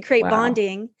time to create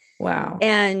bonding. Wow.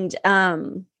 And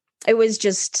it was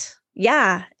just,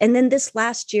 yeah. And then this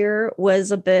last year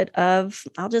was a bit of,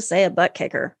 I'll just say, a butt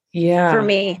kicker for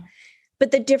me.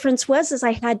 But the difference is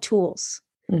I had tools.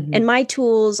 Mm-hmm. And my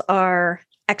tools are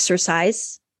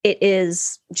exercise. It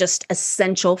is just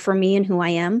essential for me and who I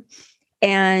am.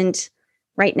 And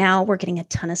right now we're getting a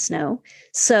ton of snow.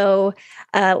 So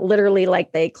literally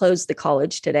like they closed the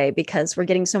college today because we're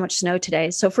getting so much snow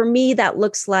today. So for me, that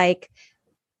looks like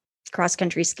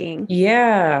cross-country skiing.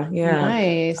 Yeah. Yeah.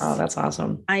 Nice. Oh, that's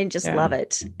awesome. I just love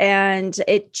it. And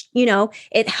it,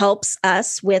 it helps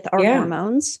us with our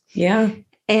hormones. Yeah.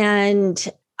 And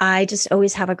I just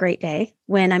always have a great day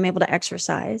when I'm able to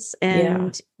exercise.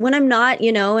 And when I'm not,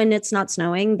 and it's not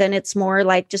snowing, then it's more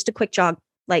like just a quick jog,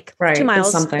 like 2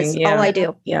 miles is all I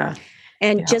do. Yeah.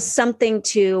 And just something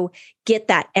to get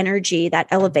that energy, that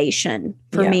elevation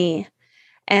for me.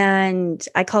 And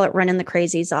I call it running the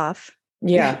crazies off.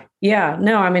 Yeah. Yeah.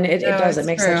 No, I mean, it does. It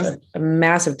makes such a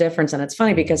massive difference. And it's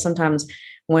funny because sometimes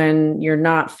when you're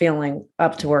not feeling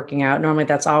up to working out, normally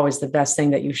that's always the best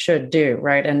thing that you should do.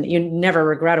 Right. And you never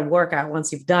regret a workout.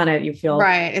 Once you've done it, you feel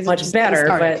much better.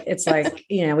 But it's like,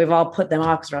 we've all put them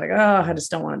off because we're like, oh, I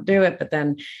just don't want to do it. But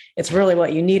then it's really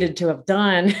what you needed to have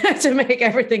done to make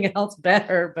everything else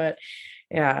better. But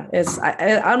yeah, it's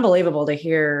unbelievable to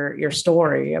hear your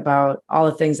story about all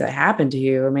the things that happened to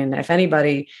you. I mean, if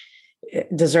anybody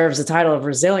deserves the title of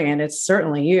resilient, it's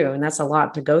certainly you. And that's a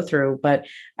lot to go through. But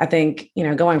I think,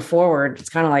 going forward, it's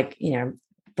kind of like,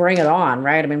 bring it on,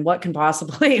 right? I mean, what can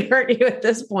possibly hurt you at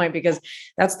this point? Because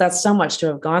that's so much to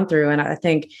have gone through. And I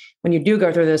think when you do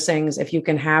go through those things, if you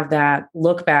can have that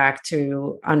look back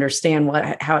to understand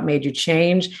how it made you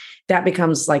change, that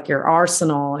becomes like your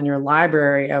arsenal and your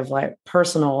library of like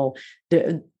personal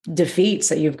defeats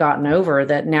that you've gotten over,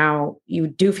 that now you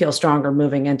do feel stronger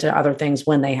moving into other things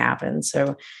when they happen.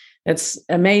 So it's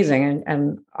amazing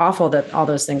and awful that all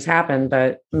those things happen,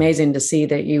 but amazing to see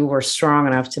that you were strong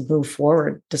enough to move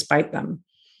forward despite them.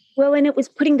 Well, and it was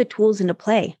putting the tools into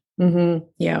play. Mm-hmm.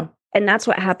 Yeah. And that's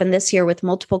what happened this year with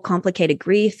multiple complicated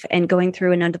grief and going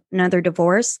through another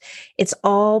divorce. It's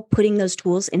all putting those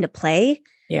tools into play.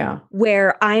 Yeah.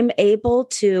 Where I'm able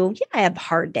to, I have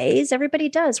hard days. Everybody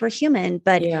does. We're human,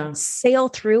 but sail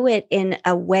through it in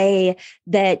a way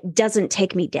that doesn't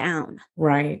take me down.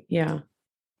 Right. Yeah.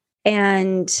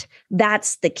 And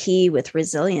that's the key with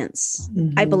resilience,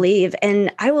 I believe.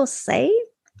 And I will say,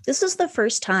 this is the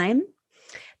first time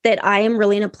that I am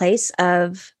really in a place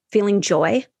of feeling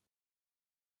joy,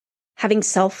 having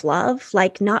self-love,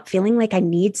 like not feeling like I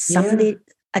need somebody,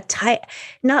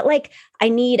 not like I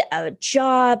need a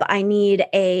job, I need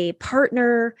a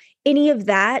partner, any of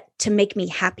that to make me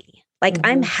happy. Like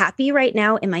I'm happy right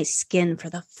now in my skin for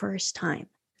the first time.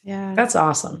 Yeah. That's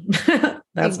awesome.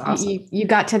 That's awesome. You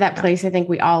got to that place I think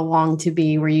we all long to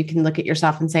be, where you can look at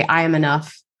yourself and say, I am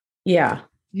enough. Yeah.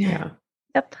 Yeah.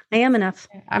 Yep. I am enough.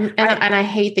 And I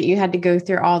hate that you had to go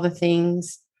through all the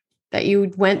things that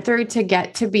you went through to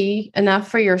get to be enough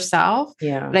for yourself.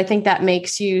 Yeah. But I think that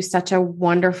makes you such a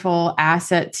wonderful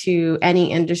asset to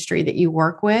any industry that you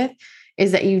work with,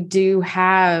 is that you do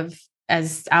have,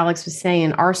 as Alex was saying,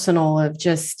 an arsenal of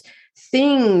just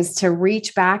things to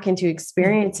reach back into,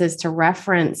 experiences to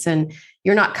reference. And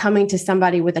you're not coming to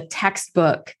somebody with a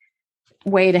textbook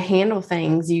way to handle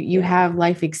things. You have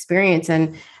life experience.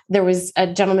 And there was a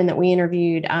gentleman that we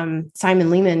interviewed, Simon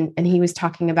Lehman, and he was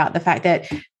talking about the fact that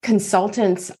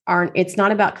it's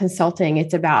not about consulting.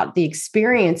 It's about the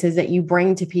experiences that you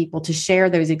bring to people to share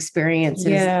those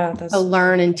experiences, to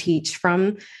learn and teach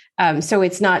from. So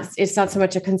it's not so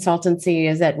much a consultancy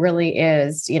as it really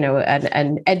is,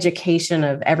 an education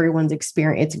of everyone's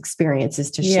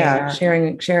experiences to share.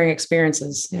 Sharing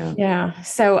experiences. Yeah. Yeah.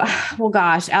 So, well,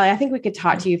 gosh, Ali, I think we could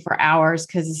talk to you for hours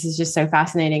because this is just so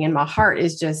fascinating. And my heart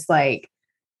is just like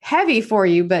heavy for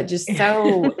you, but just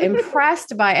so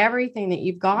impressed by everything that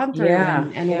you've gone through.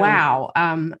 Wow.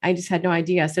 I just had no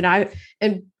idea. So now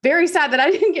I'm very sad that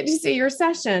I didn't get to see your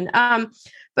session.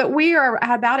 But we are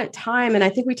about at time. And I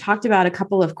think we talked about a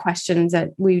couple of questions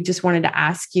that we just wanted to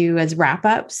ask you as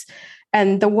wrap-ups.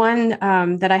 And the one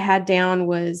that I had down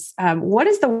was, what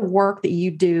does the work that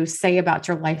you do say about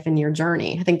your life and your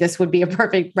journey? I think this would be a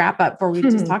perfect wrap-up for what we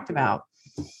just talked about.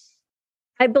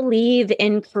 I believe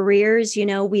in careers,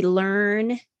 we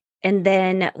learn and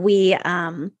then we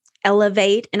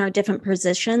elevate in our different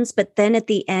positions, but then at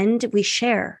the end we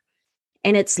share.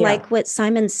 And it's like what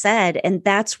Simon said, and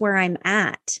that's where I'm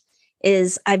at,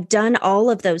 is I've done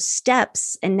all of those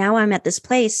steps. And now I'm at this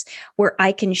place where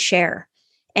I can share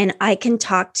and I can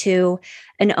talk to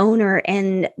an owner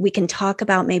and we can talk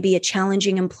about maybe a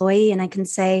challenging employee. And I can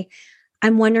say,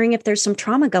 I'm wondering if there's some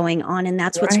trauma going on. And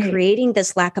that's what's creating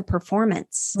this lack of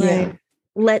performance. Right.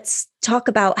 Let's talk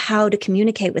about how to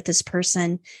communicate with this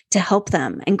person to help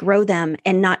them and grow them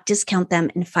and not discount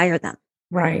them and fire them.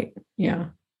 Right. Yeah.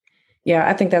 Yeah,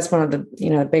 I think that's one of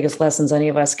the biggest lessons any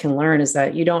of us can learn is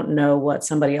that you don't know what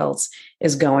somebody else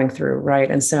is going through,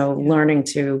 right? And so learning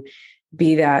to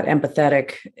be that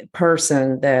empathetic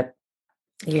person that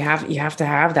you have to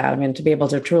have that. I mean, to be able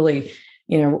to truly,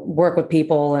 work with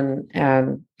people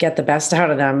and get the best out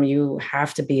of them, you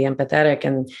have to be empathetic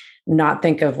and not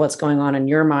think of what's going on in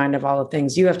your mind of all the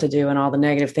things you have to do and all the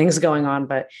negative things going on,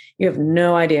 but you have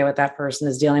no idea what that person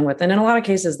is dealing with. And in a lot of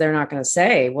cases, they're not going to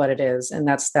say what it is, and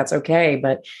that's okay.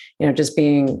 But, just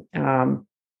being,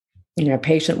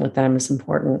 patient with them is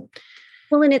important.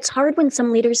 Well, and it's hard when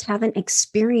some leaders haven't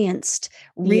experienced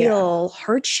real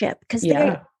hardship because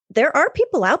there are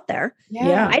people out there.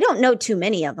 Yeah. I don't know too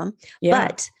many of them,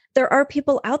 but there are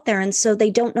people out there. And so they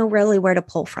don't know really where to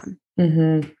pull from.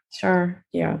 Mm-hmm. Sure.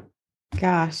 Yeah.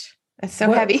 Gosh, that's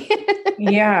so heavy.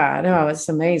 Yeah, no, it's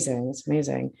amazing. It's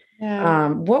amazing. Yeah.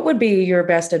 What would be your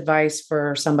best advice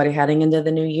for somebody heading into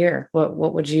the new year?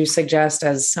 What would you suggest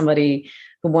as somebody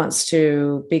who wants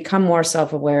to become more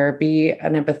self-aware, be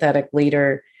an empathetic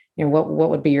leader? What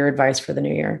would be your advice for the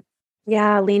new year?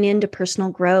 Yeah, lean into personal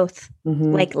growth.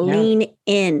 Lean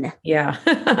in.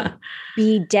 Yeah.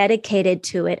 Be dedicated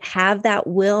to it. Have that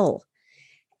will.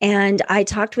 And I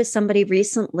talked with somebody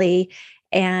recently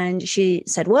and she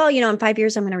said, well, in 5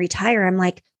 years, I'm going to retire. I'm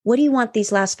like, what do you want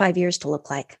these last 5 years to look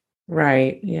like?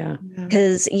 Right. Yeah.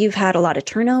 Because you've had a lot of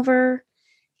turnover.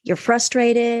 You're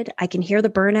frustrated. I can hear the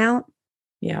burnout.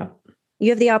 Yeah.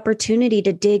 You have the opportunity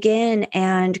to dig in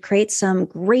and create some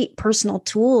great personal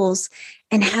tools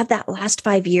and have that last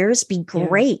 5 years be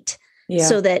great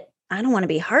so that I don't want to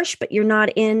be harsh, but you're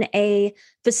not in a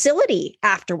facility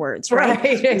afterwards, right?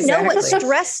 Exactly. You know what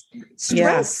stress,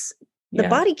 the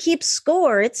body keeps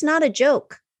score. It's not a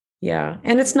joke. Yeah.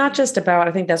 And it's not just about,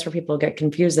 I think that's where people get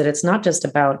confused, that it's not just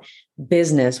about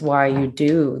business, why you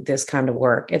do this kind of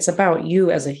work. It's about you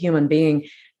as a human being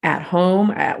at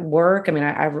home, at work. I mean,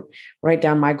 I write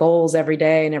down my goals every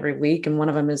day and every week. And one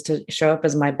of them is to show up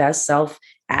as my best self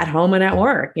at home and at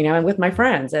work, and with my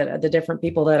friends, the different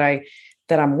people that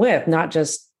I'm with, not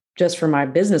just for my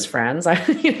business friends. I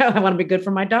want to be good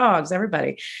for my dogs,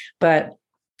 everybody, but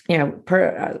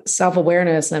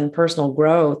self-awareness and personal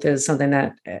growth is something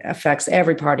that affects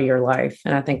every part of your life.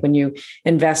 And I think when you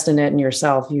invest in it and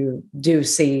yourself, you do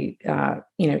see,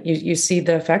 you see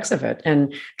the effects of it.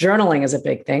 And journaling is a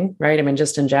big thing, right? I mean,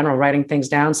 just in general, writing things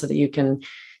down so that you can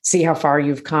see how far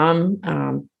you've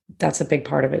come. That's a big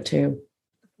part of it too.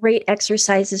 Great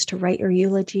exercises to write your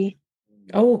eulogy.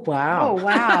 Oh, wow. Oh,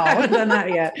 wow. I haven't done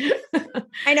that yet.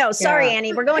 I know. Sorry,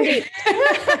 Annie. We're going deep. But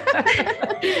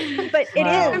it is.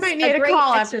 I might need a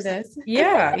call after this.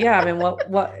 Yeah. Yeah. I mean,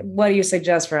 what do you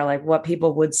suggest for what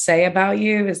people would say about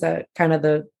you? Is that kind of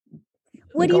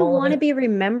what do you want to be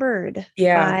remembered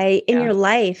by in your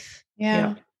life?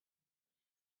 Yeah.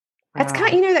 That's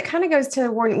that kind of goes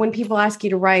to when people ask you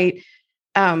to write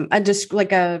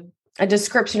a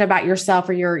description about yourself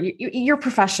or your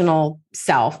professional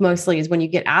self, mostly is when you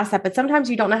get asked that, but sometimes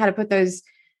you don't know how to put those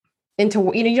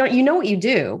into, you know what you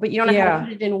do, but you don't know how to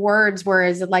put it in words.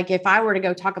 Whereas like, if I were to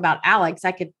go talk about Alex,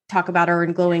 I could talk about her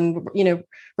in glowing,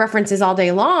 references all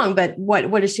day long, but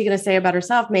what is she going to say about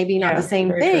herself? Maybe not the same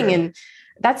thing. True. And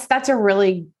that's a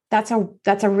really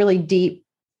deep,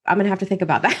 I'm going to have to think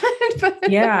about that.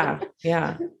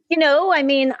 Yeah.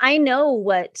 I know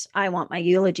what I want my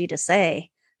eulogy to say.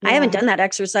 Yeah. I haven't done that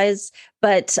exercise,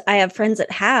 but I have friends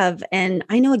that have, and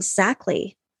I know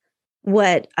exactly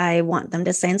what I want them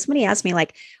to say. And somebody asked me,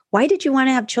 like, why did you want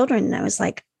to have children? And I was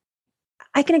like,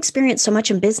 I can experience so much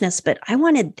in business, but I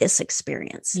wanted this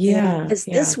experience. Yeah. Because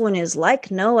this one is like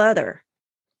no other.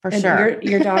 For sure.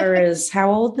 Your daughter is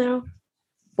how old now?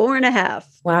 4.5.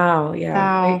 Wow.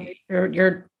 Yeah.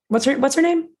 Wow. What's her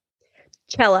name?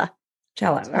 Chella.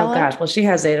 Oh gosh. Well, she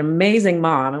has an amazing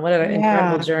mom, and what an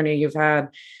incredible journey you've had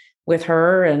with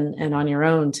her and on your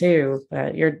own too.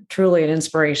 But you're truly an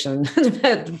inspiration,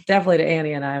 definitely to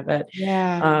Annie and I. But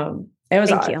it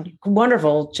was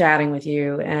wonderful chatting with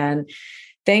you, and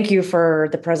thank you for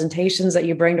the presentations that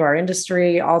you bring to our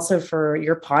industry. Also for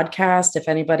your podcast. If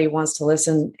anybody wants to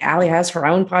listen, Ali has her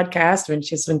own podcast, and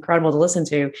she's incredible to listen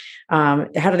to.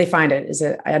 How do they find it?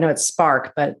 I know it's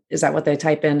Spark, but is that what they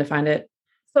type in to find it?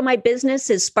 So my business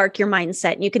is Spark Your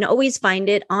Mindset, and you can always find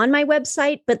it on my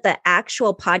website, but the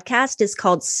actual podcast is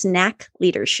called Snack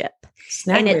Leadership.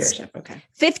 Leadership. Okay.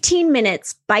 15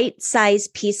 minutes,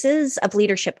 bite-sized pieces of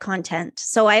leadership content.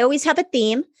 So I always have a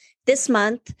theme. This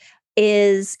month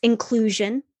is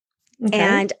inclusion. Okay.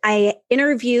 And I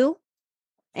interview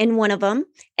in one of them.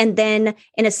 And then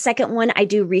in a second one, I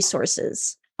do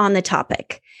resources on the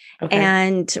topic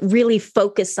and really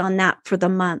focus on that for the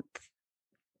month.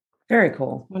 Very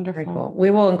cool. Wonderful. Very cool.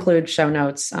 We will include show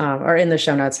notes or in the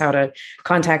show notes how to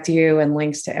contact you and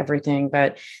links to everything.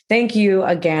 But thank you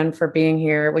again for being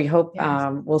here. We hope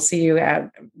we'll see you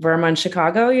at Vermont,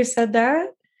 Chicago. You said that?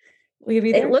 Will you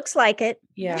be there? It looks like it.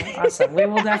 Yeah, awesome. We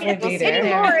will definitely be there.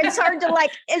 Anymore, it's hard to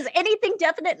is anything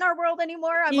definite in our world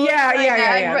anymore?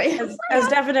 Yeah. As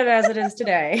definite as it is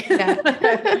today.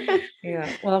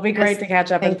 Yeah. Well, it'll be great to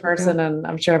catch up in person, and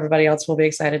I'm sure everybody else will be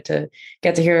excited to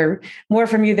get to hear more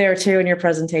from you there too in your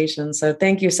presentation. So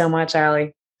thank you so much,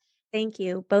 Ali. Thank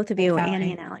you, both of you,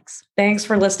 Annie and Alex. Thanks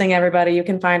for listening, everybody. You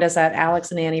can find us at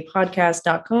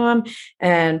alexandanniepodcast.com.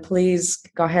 And please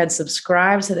go ahead,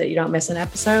 subscribe so that you don't miss an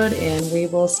episode. And we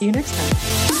will see you next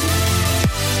time.